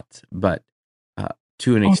font, but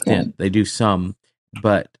to an extent, they do some,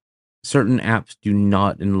 but certain apps do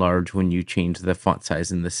not enlarge when you change the font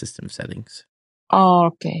size in the system settings.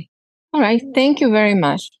 Okay. All right. Thank you very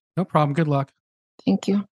much. No problem. Good luck. Thank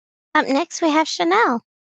you. Up next, we have Chanel.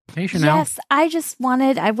 Hey, Chanel. Yes,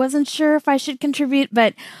 I wasn't sure if I should contribute,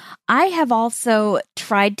 but I have also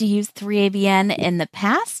tried to use 3ABN in the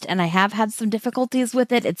past, and I have had some difficulties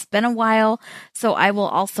with it. It's been a while, so I will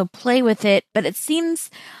also play with it, but it seems,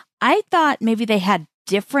 I thought maybe they had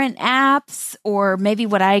different apps, or maybe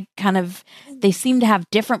they seem to have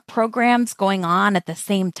different programs going on at the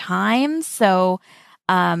same time. So,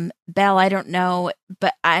 Belle, I don't know,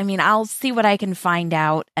 but I mean, I'll see what I can find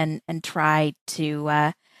out and try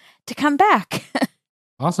to come back.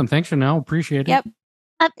 Awesome. Thanks, Chanel. Appreciate it. Yep.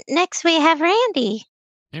 Up next, we have Randy.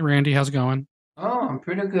 Hey, Randy. How's it going? Oh, I'm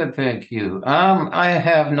pretty good, thank you. I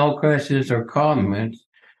have no questions or comments,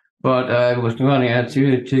 but I was going to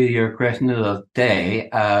answer to your question of the day.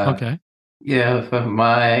 Okay. Yeah, for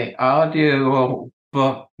my audio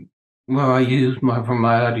book, for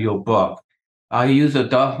my audio book, I use a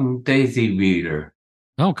Dolphin Daisy reader.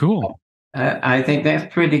 Oh, cool. I think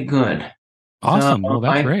that's pretty good. Awesome. So Well,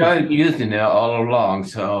 that's I great. started using it all along,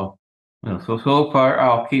 so far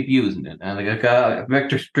I'll keep using it. And I got a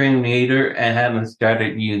vector string reader and haven't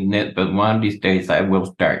started using it, but one of these days I will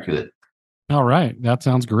start to it. All right. That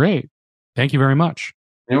sounds great. Thank you very much.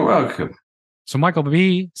 You're welcome. So, Michael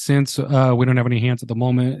B., since we don't have any hands at the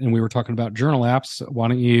moment and we were talking about journal apps, why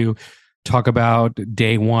don't you talk about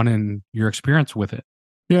day one and your experience with it?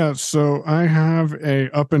 Yeah, so I have a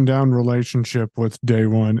up and down relationship with Day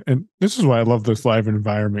One, and this is why I love this live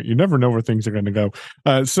environment. You never know where things are going to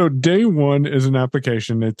go. So Day One is an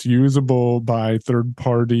application. It's usable by third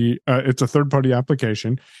party. It's a third party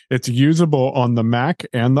application. It's usable on the Mac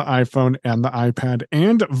and the iPhone and the iPad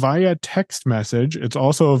and via text message. It's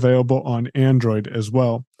also available on Android as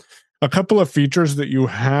well. a couple of features that you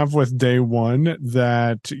have with Day One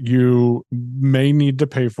that you may need to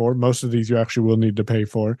pay for, most of these you actually will need to pay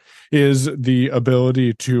for, is the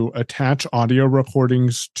ability to attach audio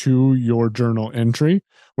recordings to your journal entry,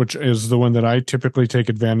 which is the one that I typically take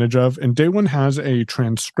advantage of. And Day One has a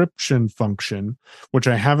transcription function, which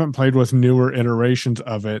I haven't played with newer iterations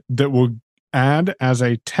of it, that will add as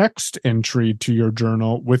a text entry to your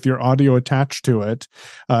journal with your audio attached to it,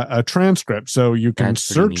 a transcript. So you can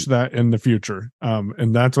search that in the future.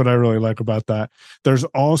 And that's what I really like about that. There's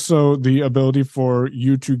also the ability for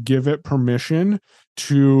you to give it permission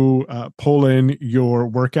to pull in your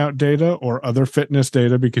workout data or other fitness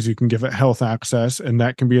data, because you can give it health access, and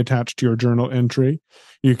that can be attached to your journal entry.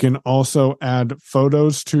 You can also add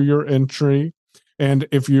photos to your entry. And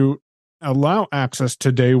if you allow access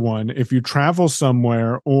to Day One, if you travel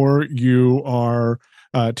somewhere or you are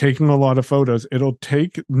taking a lot of photos, it'll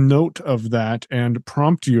take note of that and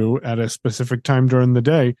prompt you at a specific time during the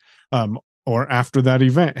day, or after that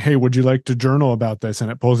event, hey, would you like to journal about this?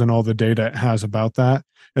 And it pulls in all the data it has about that.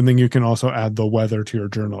 And then you can also add the weather to your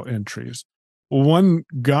journal entries. One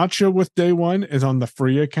gotcha with Day One is on the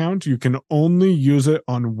free account, you can only use it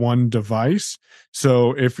on one device.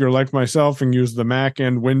 So if you're like myself and use the Mac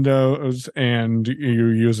and Windows, and you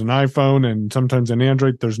use an iPhone and sometimes an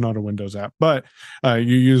Android, there's not a Windows app, but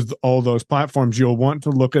you use all those platforms, you'll want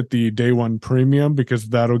to look at the Day One Premium, because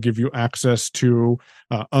that'll give you access to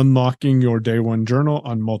unlocking your Day One journal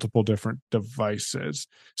on multiple different devices.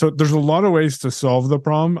 So there's a lot of ways to solve the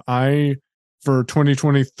problem. For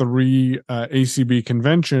 2023 ACB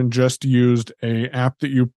convention, just used a app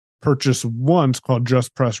that you purchase once called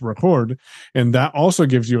Just Press Record, and that also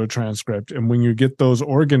gives you a transcript. And when you get those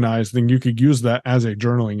organized, then you could use that as a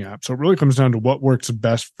journaling app. So it really comes down to what works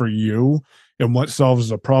best for you and what solves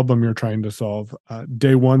the problem you're trying to solve.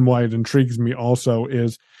 Day One, why it intrigues me also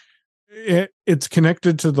is it's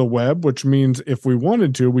connected to the web, which means if we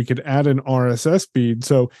wanted to, we could add an RSS feed.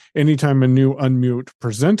 So anytime a new Unmute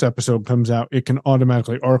Presents episode comes out, it can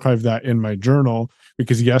automatically archive that in my journal,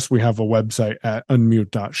 because yes, we have a website at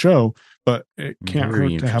unmute.show, but it can't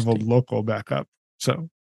hurt to have a local backup. So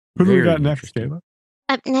who do we got next, Kayla?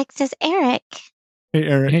 Up next is Eric. Hey,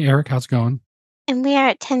 Eric. Hey, Eric, how's it going? And we are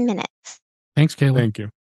at 10 minutes. Thanks, Kayla. Thank you.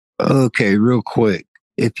 Okay, real quick.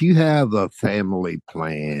 If you have a family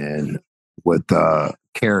plan with a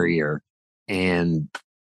carrier and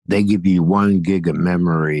they give you 1 gig of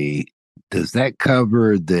memory, does that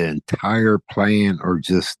cover the entire plan or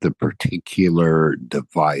just the particular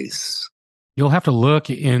device? You'll have to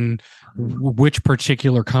look in which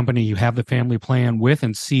particular company you have the family plan with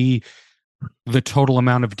and see the total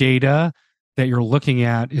amount of data that you're looking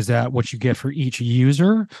at. Is that what you get for each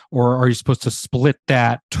user, or are you supposed to split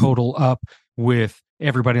that total up with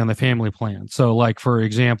everybody on the family plan? So like, for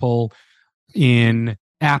example, in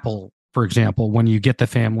Apple, for example, when you get the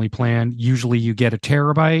family plan, usually you get 1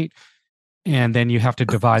 terabyte, and then you have to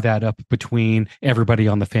divide that up between everybody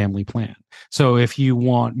on the family plan. So if you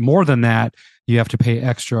want more than that, you have to pay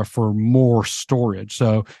extra for more storage.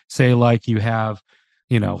 So say like you have,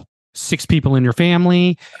 6 people in your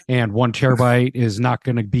family and 1 terabyte is not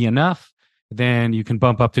going to be enough, then you can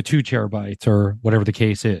bump up to 2 terabytes or whatever the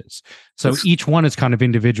case is. So each one is kind of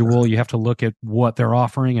individual. You have to look at what they're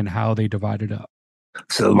offering and how they divide it up.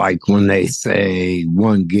 So like when they say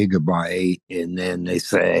 1 gigabyte and then they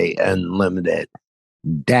say unlimited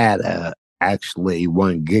data, actually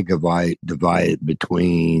 1 gigabyte divided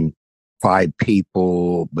between 5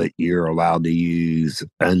 people, but you're allowed to use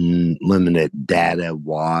unlimited data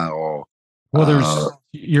while Well,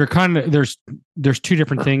 there's 2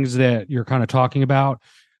 different things that you're kind of talking about.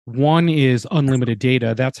 One is unlimited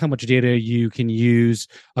data. That's how much data you can use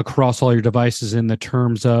across all your devices in the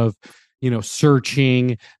terms of,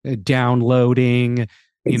 searching, downloading,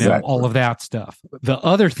 all of that stuff. The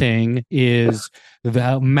other thing is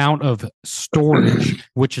the amount of storage,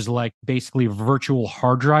 which is like basically virtual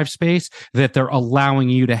hard drive space that they're allowing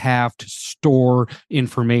you to have to store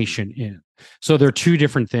information in. So they're 2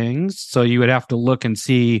 different things. So you would have to look and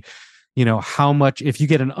see, how much, if you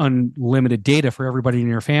get an unlimited data for everybody in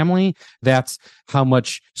your family, that's how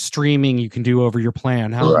much streaming you can do over your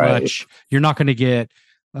plan, how much you're not going to get,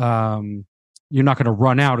 you're not going to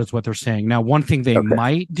run out, is what they're saying. Now, one thing they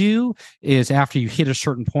might do is after you hit a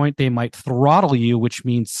certain point, they might throttle you, which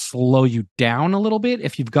means slow you down a little bit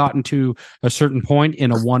if you've gotten to a certain point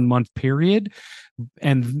in a 1-month period.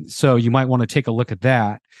 And so you might want to take a look at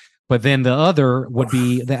that. But then the other would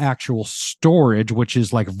be the actual storage, which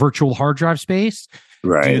is like virtual hard drive space.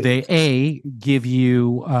 Right. Do they give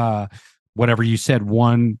you whatever you said,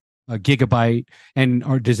 1 a gigabyte,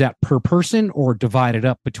 or does that per person or divided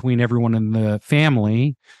up between everyone in the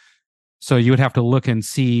family? So you would have to look and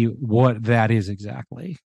see what that is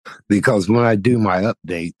exactly. Because when I do my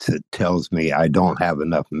updates, it tells me I don't have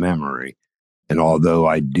enough memory. And although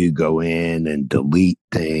I do go in and delete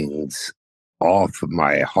things off of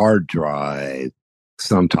my hard drive,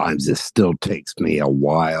 sometimes it still takes me a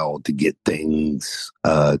while to get things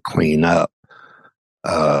clean up.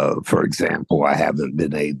 For example, I haven't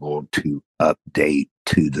been able to update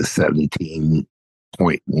to the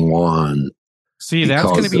 17.1. See, that's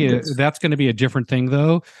going to be a different thing,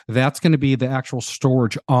 though. That's going to be the actual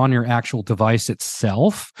storage on your actual device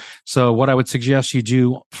itself. So what I would suggest you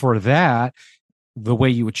do for that, the way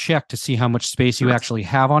you would check to see how much space you actually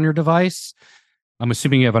have on your device, I'm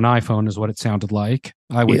assuming you have an iPhone is what it sounded like.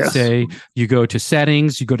 I would say you go to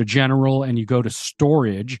settings, you go to general, and you go to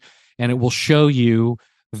storage, and it will show you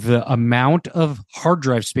the amount of hard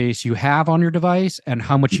drive space you have on your device and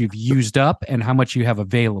how much you've used up and how much you have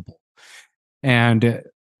available. And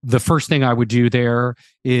the first thing I would do there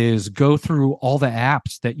is go through all the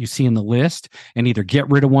apps that you see in the list and either get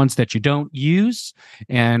rid of ones that you don't use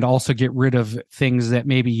and also get rid of things that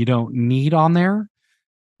maybe you don't need on there,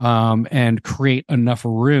 and create enough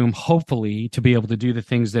room, hopefully, to be able to do the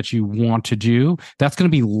things that you want to do. That's going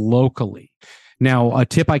to be locally. Now, a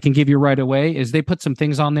tip I can give you right away is they put some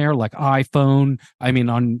things on there like iMovie,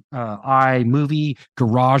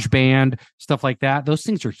 GarageBand, stuff like that. Those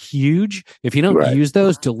things are huge. If you don't use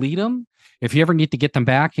those, delete them. If you ever need to get them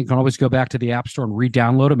back, you can always go back to the App Store and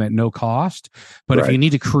re-download them at no cost. But if you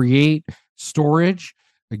need to create storage,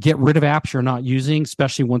 get rid of apps you're not using,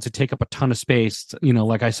 especially ones that take up a ton of space.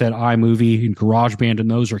 Like I said, iMovie and GarageBand, and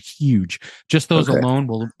those are huge. Just those alone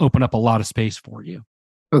will open up a lot of space for you.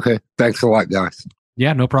 Okay. Thanks a lot, guys.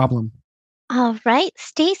 Yeah, no problem. All right.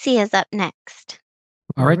 Stacy is up next.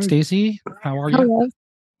 All right, Stacy, how are you? Hello.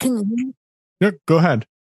 Can you hear me? Yeah, go ahead.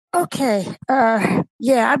 Okay.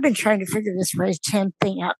 I've been trying to figure this raise 10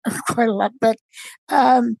 thing out quite a lot, but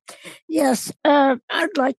yes, I'd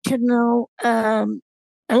like to know,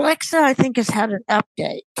 Alexa, I think, has had an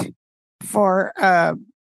update for, I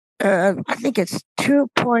think it's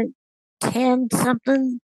 2.10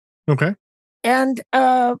 something. Okay. And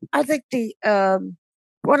I think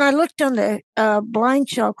when I looked on the Blind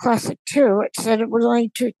Shell Classic 2, it said it would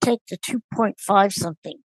only take the 2.5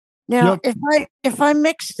 something. Now, if I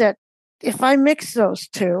mix those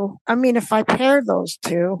two, if I pair those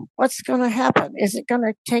two, what's going to happen? Is it going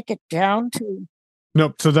to take it down to?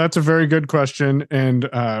 Nope. So that's a very good question. And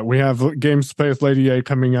we have Game Space Lady A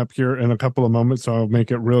coming up here in a couple of moments, so I'll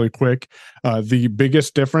make it really quick. The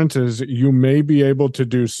biggest difference is you may be able to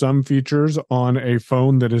do some features on a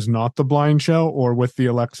phone that is not the Blind Shell or with the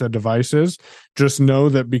Alexa devices. Just know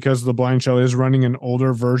that because the Blind Shell is running an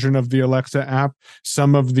older version of the Alexa app,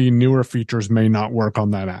 some of the newer features may not work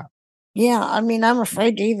on that app. Yeah, I'm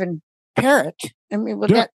afraid to even pair it.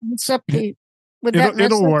 Would that mess up the...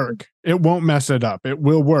 It'll work. It won't mess it up. It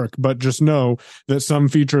will work, but just know that some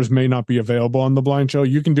features may not be available on the Blind Shell.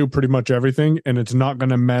 You can do pretty much everything, and it's not going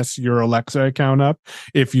to mess your Alexa account up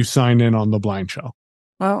if you sign in on the Blind Shell.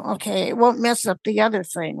 Well, okay. It won't mess up the other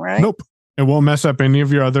thing, right? Nope. It won't mess up any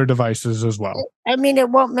of your other devices as well. It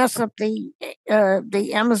won't mess up the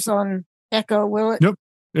Amazon Echo, will it? Nope.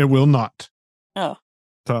 It will not. Oh.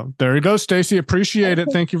 So there you go, Stacy. Appreciate it.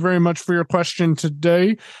 Thank you very much for your question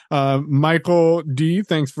today. Michael D.,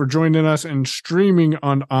 thanks for joining us and streaming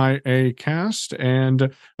on IAcast,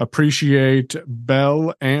 and appreciate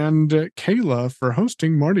Belle and Kayla for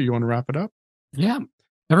hosting. Marty, you want to wrap it up? Yeah.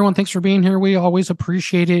 Everyone, thanks for being here. We always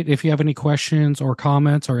appreciate it. If you have any questions or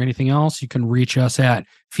comments or anything else, you can reach us at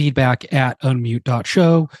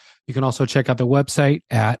feedback@unmute.show. You can also check out the website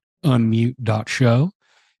at unmute.show.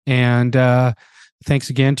 And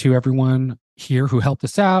thanks again to everyone here who helped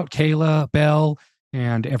us out, Kayla, Belle,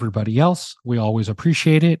 and everybody else. We always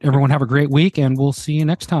appreciate it. Everyone have a great week, and we'll see you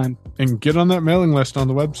next time. And get on that mailing list on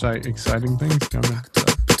the website. Exciting things coming.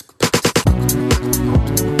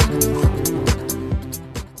 So.